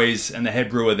Modus boys and the head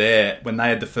brewer there when they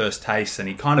had the first taste, and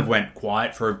he kind of went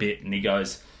quiet for a bit, and he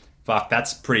goes, "Fuck,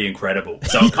 that's pretty incredible."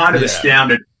 So it kind of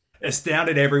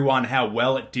astounded everyone how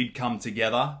well it did come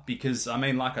together because, I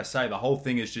mean, like I say, the whole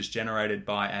thing is just generated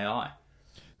by AI.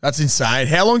 That's insane.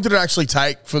 How long did it actually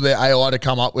take for the AI to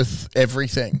come up with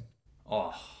everything?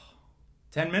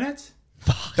 10 minutes?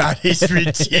 That is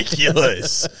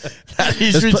ridiculous. That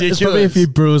is ridiculous. There's probably a few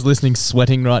brewers listening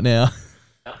sweating right now.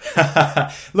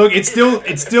 Look, it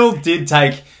still did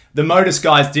take... The Modus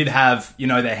guys did have,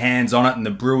 their hands on it and the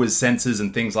brewer's sensors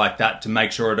and things like that to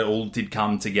make sure it all did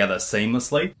come together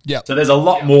seamlessly. Yeah. So there's a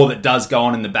lot more that does go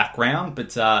on in the background, but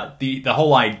the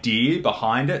whole idea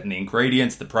behind it and the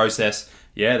ingredients, the process,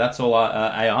 yeah, that's all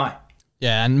AI.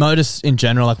 Yeah, and Modus in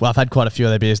general, I've had quite a few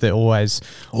of their beers. They're always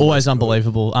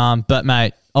unbelievable. But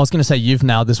mate, I was going to say you've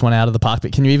nailed this one out of the park,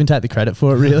 but can you even take the credit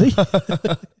for it, really?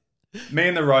 Me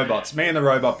and the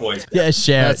robot boys. Yeah,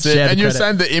 share it. And you're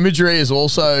saying the imagery is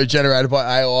also generated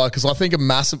by AI because I think I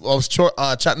was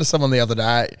chatting to someone the other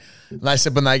day and they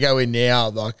said when they go in now,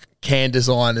 like can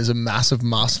design is a massive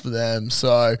must for them.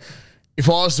 So if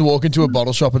I was to walk into a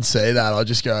bottle shop and see that, I'd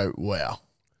just go, wow.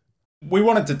 We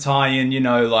wanted to tie in,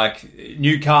 like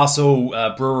Newcastle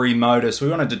brewery Modus. We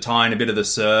wanted to tie in a bit of the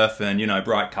surf and,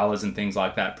 bright colours and things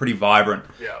like that. Pretty vibrant.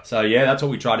 Yeah. So, yeah, that's what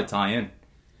we try to tie in.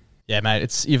 Yeah,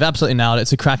 mate, you've absolutely nailed it.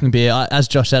 It's a cracking beer. As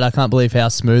Josh said, I can't believe how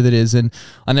smooth it is, and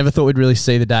I never thought we'd really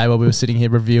see the day while we were sitting here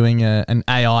reviewing an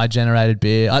AI-generated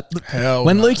beer.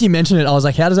 When Lukey mentioned it, I was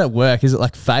like, how does that work? Is it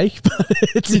like fake? But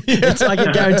it's like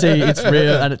a guarantee it's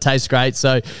real and it tastes great.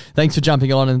 So thanks for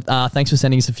jumping on and thanks for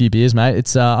sending us a few beers, mate.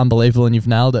 It's unbelievable and you've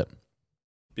nailed it.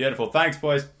 Beautiful. Thanks,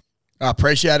 boys. I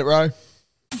appreciate it, bro.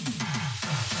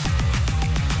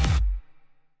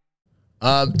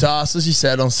 Das, as you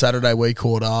said, on Saturday we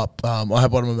caught up. I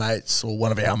had one of my mates, or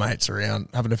one of our mates, around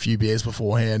having a few beers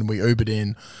beforehand. We Ubered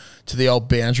in to the old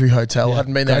Boundary Hotel. Yeah,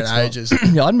 hadn't been there in ages.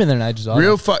 Yeah, I hadn't been there in ages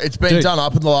either. It's been done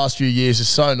up in the last few years. It's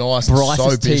so nice.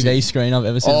 Brightest so busy. TV screen I've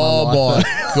ever seen in my life. Oh, my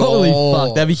God. Holy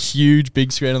fuck. They have a huge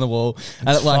big screen on the wall.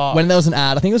 And when there was an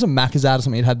ad, I think it was a Macca's ad or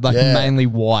something, it had mainly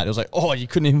white. It was like, you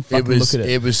couldn't even fucking look at it.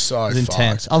 It was so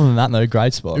intense. Other than that, though,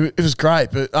 great spot. It was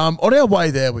great. But on our way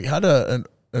there, we had an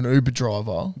Uber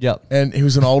driver. Yep. And he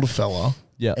was an older fella.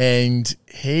 Yep. And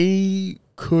he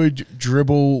could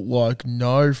dribble like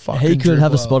no fucking He could dribbler.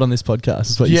 have a spot on this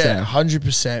podcast, is what you're saying. Yeah,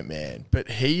 100%, man. But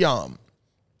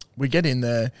we get in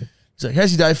there. He's like,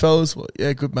 how's your day, fellas? Well,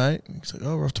 yeah, good, mate. He's like,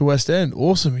 we're off to West End.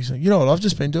 Awesome. He's like, you know what I've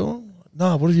just been doing?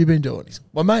 No, what have you been doing? He's like,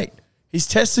 well, mate, his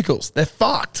testicles, they're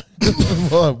fucked.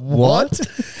 Like, what?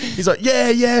 He's like,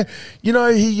 yeah. You know,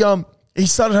 he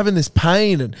started having this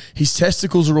pain and his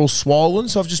testicles are all swollen.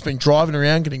 So I've just been driving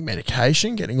around getting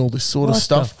medication, getting all this sort of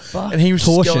stuff. And he was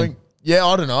just going,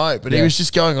 I don't know. But he was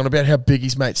just going on about how big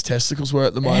his mate's testicles were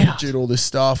at the moment due to all this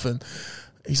stuff. And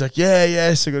he's like,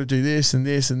 yeah, so I got to do this and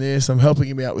this and this. I'm helping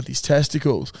him out with his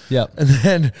testicles. Yep. And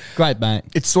then Great, mate.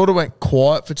 it sort of went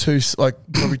quiet for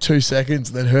probably 2 seconds.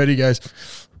 And then Hurdy goes,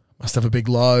 must have a big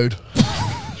load.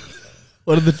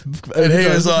 What are the... And he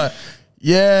was like,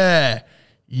 yeah.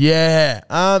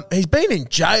 He's been in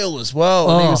jail as well.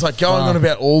 And he was like going on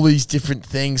about all these different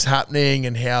things happening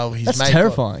and how his That's mate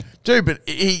terrifying. Dude, but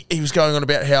he was going on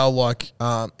about how like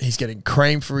he's getting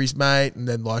cream for his mate, and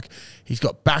then like he's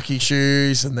got back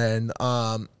issues, and then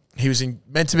he was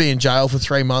meant to be in jail for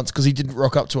 3 months because he didn't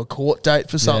rock up to a court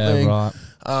date for something. Yeah,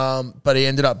 right. But he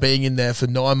ended up being in there for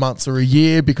 9 months or a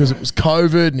year because it was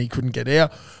COVID and he couldn't get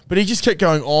out. But he just kept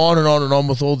going on and on and on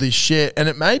with all this shit, and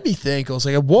it made me think. I was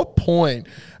like, at what point,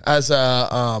 as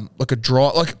a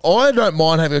driver, like I don't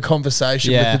mind having a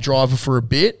conversation with the driver for a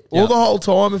bit or the whole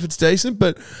time if it's decent.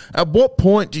 But at what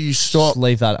point do you stop? Just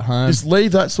leave that at home. Just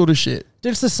leave that sort of shit.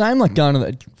 Dude, it's the same like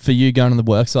for you going to the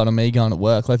work side and me going to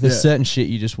work. Like there's certain shit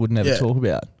you just would never talk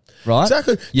about. Right?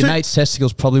 Exactly. Your mate's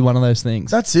testicles probably one of those things.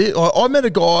 That's it. I met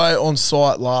a guy on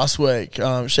site last week.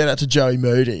 Shout out to Joey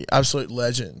Moody, absolute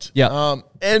legend. Yeah.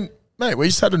 And mate, we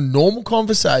just had a normal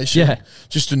conversation. Yeah.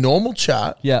 Just a normal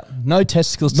chat. Yeah. No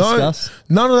testicles discussed.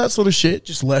 None of that sort of shit.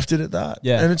 Just left it at that.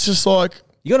 Yeah. And it's just like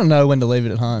you got to know when to leave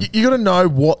it at home. You got to know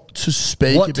what to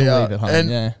speak about. What to leave at home.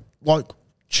 And like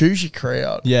choose your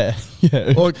crowd. Yeah.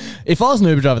 Like, if I was an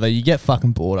Uber driver though, you get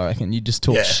fucking bored. I reckon you just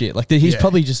talk shit. Like he's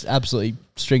probably just absolutely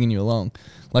stringing you along,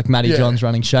 like Matty John's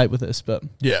running shape with us. But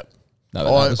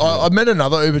no, I met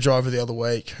another Uber driver the other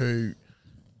week who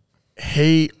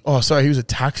he was a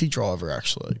taxi driver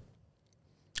actually,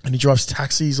 and he drives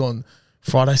taxis on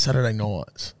Friday, Saturday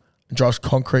nights, and drives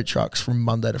concrete trucks from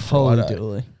Monday to Friday. Holy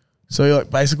dooly. So he like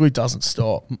basically doesn't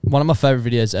stop. One of my favourite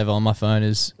videos ever on my phone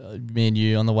is me and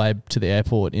you on the way to the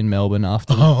airport in Melbourne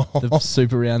after the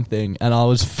super round thing, and I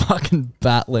was fucking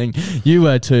battling. You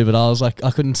were too, but I was like,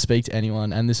 I couldn't speak to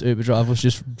anyone, and this Uber driver was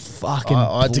just fucking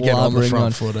I had to get on the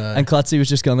front foot, and Klutzy was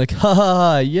just going like, ha ha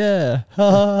ha, yeah,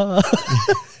 ha ha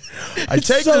ha. I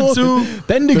take them to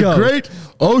Bendigo, the Great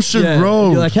Ocean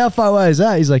Road. You're like, how far away is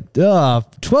that? He's like,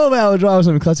 12-hour drive or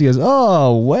something. Klutzy goes,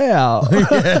 oh, wow.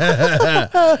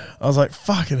 I was like,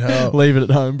 fucking hell. Leave it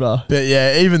at home, bro. But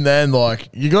yeah, even then, like,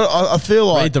 you got. I feel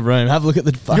like read the room. Have a look at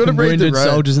the fucking wounded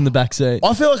soldiers in the back seat.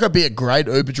 I feel like I'd be a great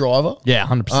Uber driver. Yeah,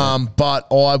 100%.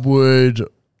 But I would.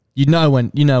 You know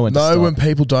when to stop. When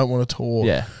people don't want to talk.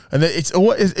 Yeah, and it's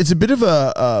a bit of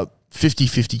a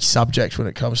 50-50 subject when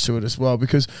it comes to it as well,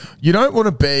 because you don't want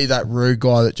to be that rude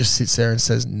guy that just sits there and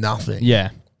says nothing. Yeah.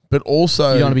 But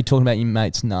also, you don't want to be talking about your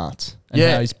mate's nuts and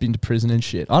how he's been to prison and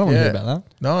shit. I don't want to hear about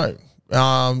that.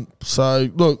 No. So,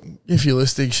 look, if you're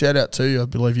listening, shout out to you. I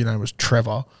believe your name was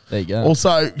Trevor. There you go.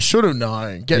 Also, should have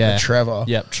known. Getting a Trevor.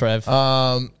 Yep, Trev.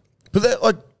 But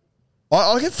like,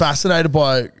 I get fascinated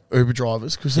by Uber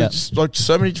drivers because there's just like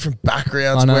so many different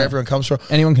backgrounds where everyone comes from.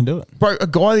 Anyone can do it. Bro, a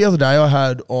guy the other day I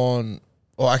had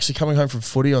actually coming home from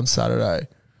footy on Saturday,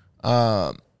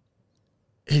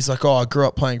 he's like, I grew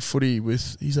up playing footy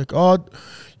with, he's like,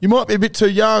 you might be a bit too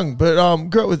young, but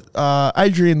grew up with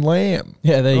Adrian Lamb.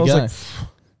 Yeah, there you go. Like,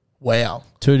 wow.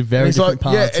 Two very different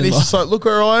parts. Yeah, and he's just like, look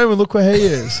where I am and look where he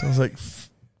is. I was like,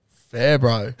 fair,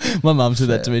 bro. My mum said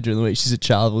that to me during the week. She's at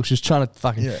Charleville. She's trying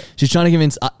to she's trying to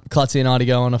convince Klutzy and I to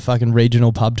go on a fucking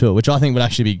regional pub tour, which I think would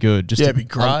actually be good. It'd be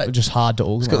great. Just hard to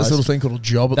organise. It's got this little thing called a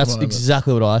job at the moment. That's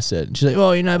exactly what I said. And she's like,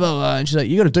 well, blah, blah. And she's like,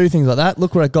 you got to do things like that.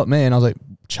 Look where it got me. And I was like,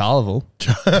 Charleville.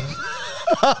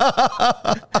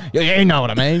 Yeah, you know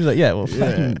what I mean. He's like, yeah, well,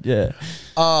 fucking, yeah.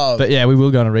 But yeah, we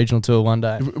will go on a regional tour one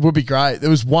day. It would be great. There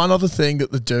was one other thing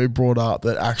that the dude brought up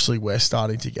that actually we're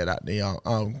starting to get at now,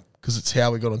 because it's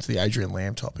how we got onto the Adrian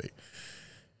Lamb topic.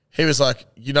 He was like,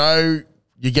 you're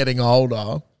getting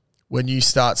older when you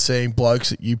start seeing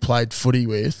blokes that you played footy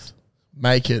with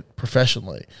make it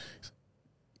professionally.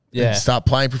 Yeah. And start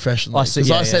playing professionally. I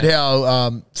see, I said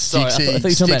how Sorry, I thought you were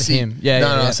talking about him.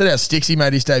 I said how Stixie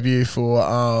made his debut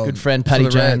for good friend Paddy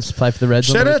James played for the Reds.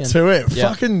 Shout out to him. Yeah.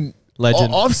 Fucking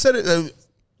legend. I've said it.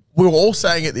 We were all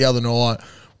saying it the other night.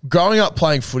 Growing up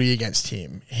playing footy against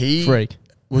him, he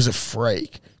was a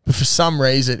freak. But for some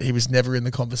reason, he was never in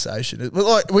the conversation.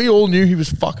 We all knew he was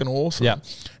fucking awesome. Yeah.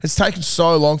 It's taken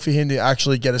so long for him to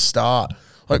actually get a start.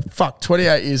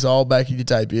 28 years old making your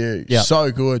debut. Yeah.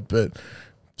 So good, but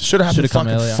should have happened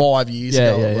fucking 5 years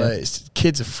ago at least.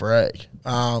 Kid's a freak.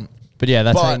 But yeah,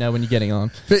 that's how you know when you're getting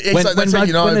on. When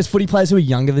there's footy players who are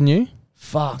younger than you,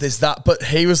 fuck. There's that. But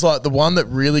he was like, the one that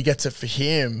really gets it for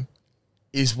him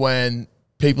is when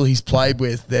people he's played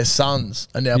with, their sons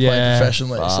are now playing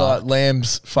professionally. So like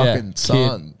Lamb's fucking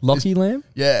son. Lockie Lamb?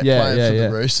 Playing for the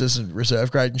Roosters and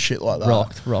reserve grade and shit like that.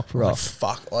 Rocked. Like,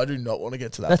 fuck, I do not want to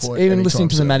get to that That's point. even listening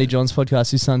to the Matty Johns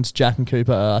podcast, his sons Jack and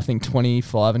Cooper are, I think,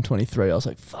 25 and 23. I was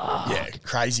like, fuck. Yeah,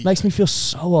 crazy. Makes me feel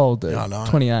so old, dude. I know.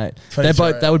 28.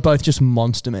 23. They would both just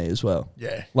monster me as well.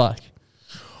 Yeah. Like,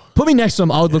 put me next to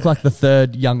them, I would look like the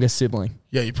third youngest sibling.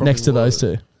 Yeah, you probably next to those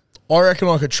two. I reckon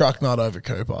I could truck nut over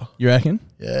Cooper. You reckon?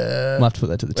 Yeah. I'll have to put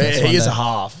that to the test. He is a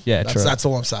half. Yeah, true. That's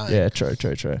all I'm saying. Yeah, true.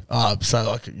 So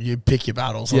like you pick your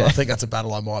battles. Yeah. I think that's a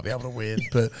battle I might be able to win.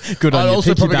 But Good on I'd you.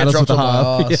 also Pick your probably get battles dropped with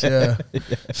on the my half.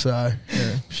 ass. Yeah. So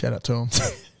yeah, shout out to him.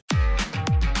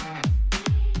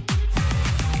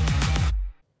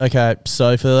 Okay,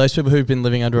 so for those people who've been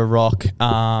living under a rock,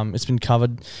 it's been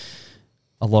covered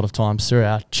a lot of times through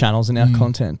our channels and our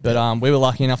content. But we were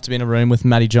lucky enough to be in a room with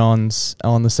Matty Johns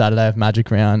on the Saturday of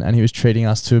Magic Round, and he was treating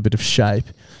us to a bit of shape,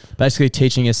 basically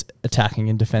teaching us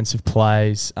attacking and defensive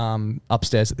plays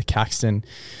upstairs at the Caxton,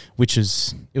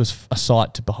 it was a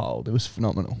sight to behold. It was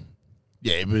phenomenal.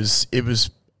 Yeah, it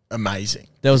was amazing.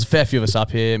 There was a fair few of us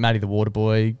up here, Matty the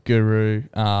Waterboy, Guru,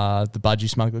 the Budgie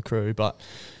Smuggler crew, but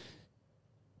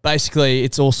basically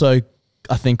it's also,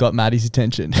 I think, got Matty's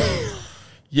attention.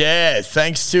 Yeah,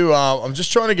 thanks to I'm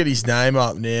just trying to get his name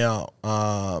up now.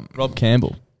 Rob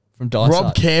Campbell from Dice Rob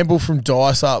Art. Campbell from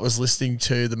Dice Art was listening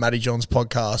to the Matty Johns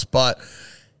podcast, but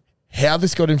how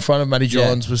this got in front of Matty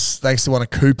Johns was thanks to one of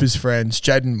Cooper's friends,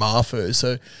 Jaden Marfur.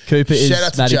 So Cooper is shout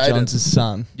out to Matty Jaden. Johns'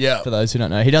 son. Yeah. For those who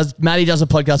don't know, Matty does a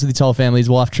podcast with his whole family, his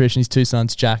wife Trish and his two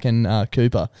sons Jack and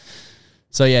Cooper.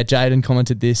 So yeah, Jaden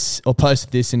commented this or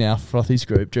posted this in our Frothies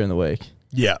group during the week.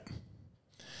 Yeah,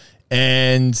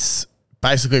 and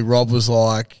basically Rob was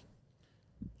like,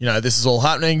 you know, this is all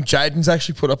happening. Jaden's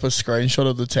actually put up a screenshot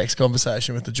of the text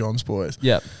conversation with the Johns boys.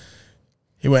 Yep.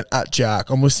 He went, at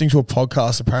Jack, I'm listening to a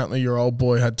podcast. Apparently your old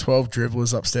boy had 12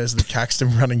 dribblers upstairs at the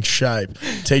Caxton running shape,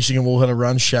 teaching them all how to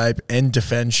run shape and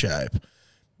defend shape.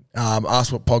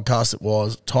 Asked what podcast it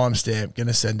was, timestamp, going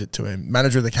to send it to him.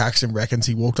 Manager of the Caxton reckons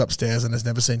he walked upstairs and has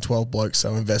never seen 12 blokes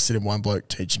so invested in one bloke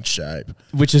teaching shape.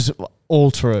 Which is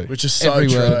all true. Which is so Every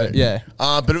true. word of it, yeah.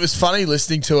 But it was funny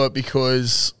listening to it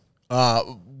because, I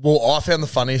found the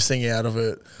funniest thing out of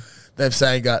it. They're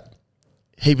saying that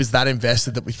he was that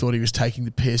invested that we thought he was taking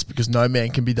the piss because no man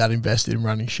can be that invested in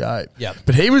running shape. Yep.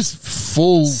 But he was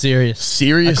serious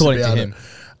according about to him.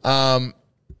 it.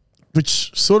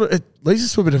 Which sort of, it leads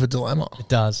us to a bit of a dilemma. It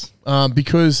does.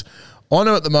 Because I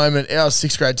know at the moment, our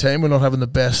sixth grade team, we're not having the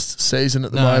best season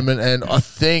at the moment. And I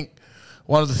think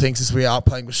one of the things is we are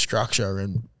playing with structure.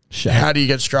 And Shape. How do you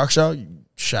get structure?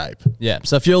 Shape. Yeah.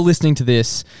 So if you're listening to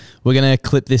this, we're going to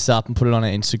clip this up and put it on our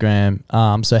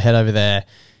Instagram. So head over there.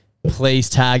 Please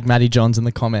tag Matty Johns in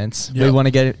the comments. Yep. We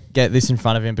want to get this in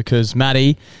front of him because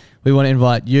Matty, we want to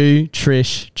invite you,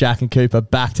 Trish, Jack and Cooper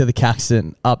back to the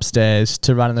Caxton upstairs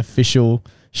to run an official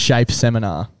shape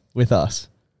seminar with us.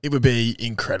 It would be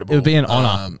incredible. It would be an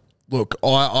honour. Look,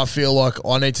 I feel like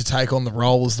I need to take on the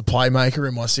role as the playmaker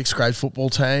in my sixth grade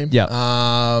football team.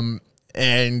 Yeah.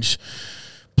 And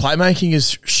playmaking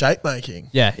is shape making.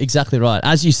 Yeah, exactly right.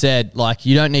 As you said, like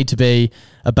you don't need to be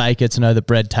a baker to know that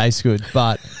bread tastes good,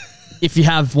 but if you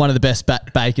have one of the best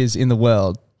bakers in the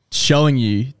world showing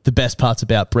you the best parts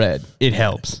about bread, it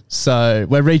helps. So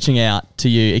we're reaching out to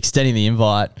you, extending the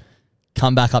invite.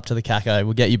 Come back up to the Caco.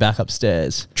 We'll get you back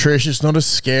upstairs. Trish, it's not as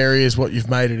scary as what you've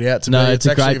made it out to be. It's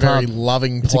a actually great a very pub.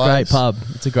 loving place. It's a great pub.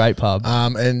 It's a great pub.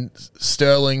 And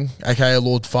Sterling, aka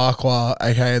Lord Farquhar,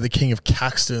 aka the King of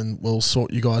Caxton, will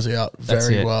sort you guys out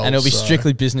very well. And it'll be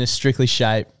strictly business, strictly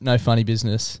shape, no funny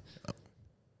business.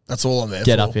 That's all I'm there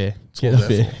Get for. up here. That's Get all I'm up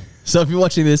there here. for. So if you're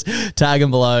watching this, tag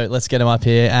them below. Let's get them up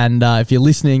here. And if you're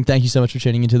listening, thank you so much for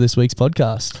tuning into this week's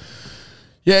podcast.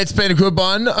 Yeah, it's been a good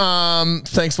one.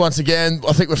 Thanks once again.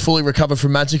 I think we're fully recovered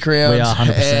from Magic Round. We are 100%.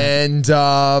 And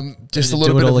just a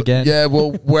little bit all of again. Yeah,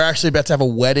 well, we're actually about to have a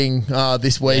wedding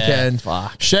this weekend.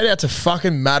 fuck. Shout out to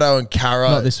fucking Matto and Caro.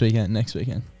 Not this weekend, next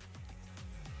weekend.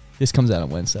 This comes out on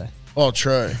Wednesday. Oh,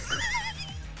 true.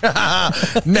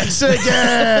 Next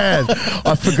weekend.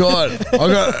 I forgot.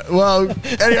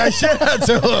 Anyway, shout out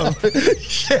to him.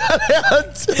 Shout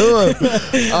out to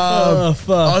him. Fuck.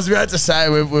 I was about to say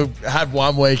we've had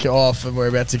 1 week off and we're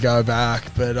about to go back,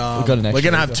 but We've got an extra we're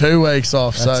going to have week 2 weeks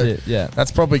off. That's so it, yeah.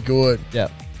 that's probably good. Yeah.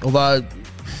 Although,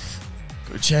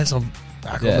 good chance I'm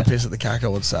back Yeah. on the piss at the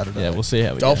Caco on Saturday. Yeah, we'll see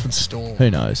how we Dolphin Storm. go. Who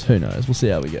knows? We'll see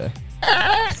how we go.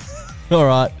 All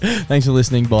right. Thanks for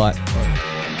listening. Bye.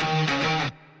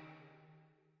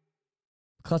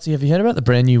 Clutzy, have you heard about the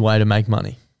brand new way to make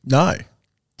money? No.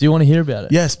 Do you want to hear about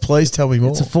it? Yes, please tell me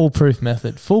more. It's a foolproof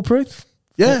method. Foolproof?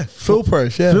 Yeah,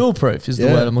 foolproof, yeah. Foolproof is the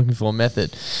word I'm looking for,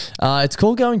 method. It's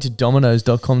called going to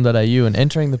dominoes.com.au and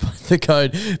entering the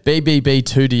code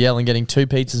BBB2DL and getting 2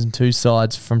 pizzas and 2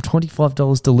 sides from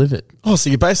 $25 delivered. Oh,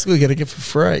 so you're basically getting it for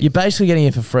free. You're basically getting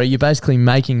it for free. You're basically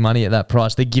making money at that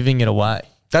price. They're giving it away.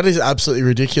 That is absolutely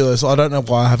ridiculous. I don't know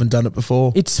why I haven't done it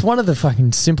before. It's one of the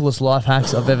fucking simplest life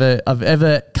hacks I've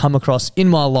ever come across in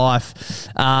my life.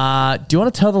 Do you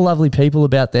want to tell the lovely people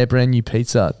about their brand new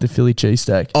pizza, the Philly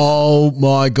cheesesteak? Oh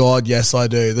my God, yes I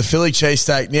do. The Philly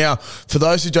cheesesteak. Now, for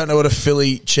those who don't know what a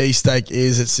Philly cheesesteak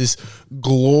is, it's this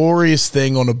glorious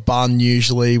thing on a bun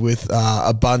usually with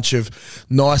a bunch of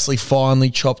nicely finely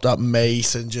chopped up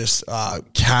meat and just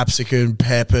capsicum,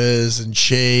 peppers and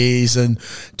cheese. And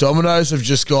Domino's have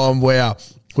just gone, wow,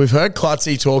 we've heard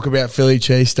Klutzy talk about Philly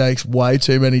cheesesteaks way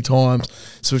too many times,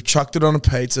 so we've chucked it on a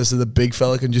pizza so the big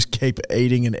fella can just keep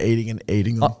eating and eating and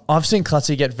eating them. I've seen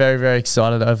Klutzy get very, very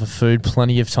excited over food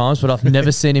plenty of times, but I've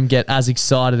never seen him get as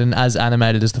excited and as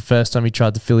animated as the first time he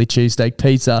tried the Philly cheesesteak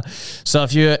pizza. So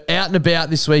if you're out and about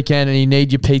this weekend and you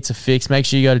need your pizza fix, make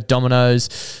sure you go to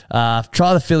Domino's.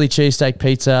 Try the Philly cheesesteak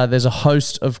pizza. There's a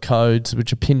host of codes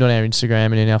which are pinned on our Instagram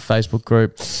and in our Facebook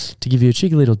group to give you a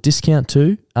cheeky little discount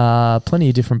too. Plenty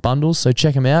of different bundles, so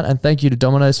check them out. And thank you to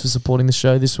Domino's for supporting the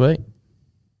show this week.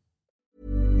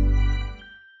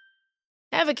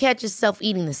 Ever catch yourself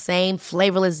eating the same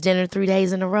flavorless dinner 3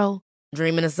 days in a row?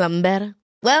 Dreaming of something better?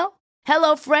 Well,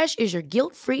 HelloFresh is your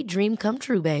guilt-free dream come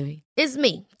true, baby. It's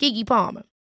me, Keke Palmer.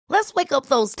 Let's wake up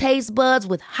those taste buds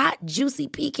with hot, juicy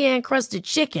pecan-crusted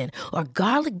chicken or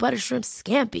garlic butter shrimp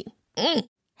scampi.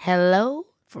 Hello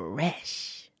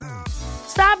Fresh.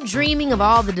 Stop dreaming of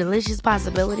all the delicious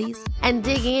possibilities and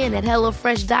dig in at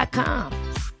HelloFresh.com.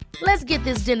 Let's get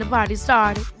this dinner party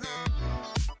started.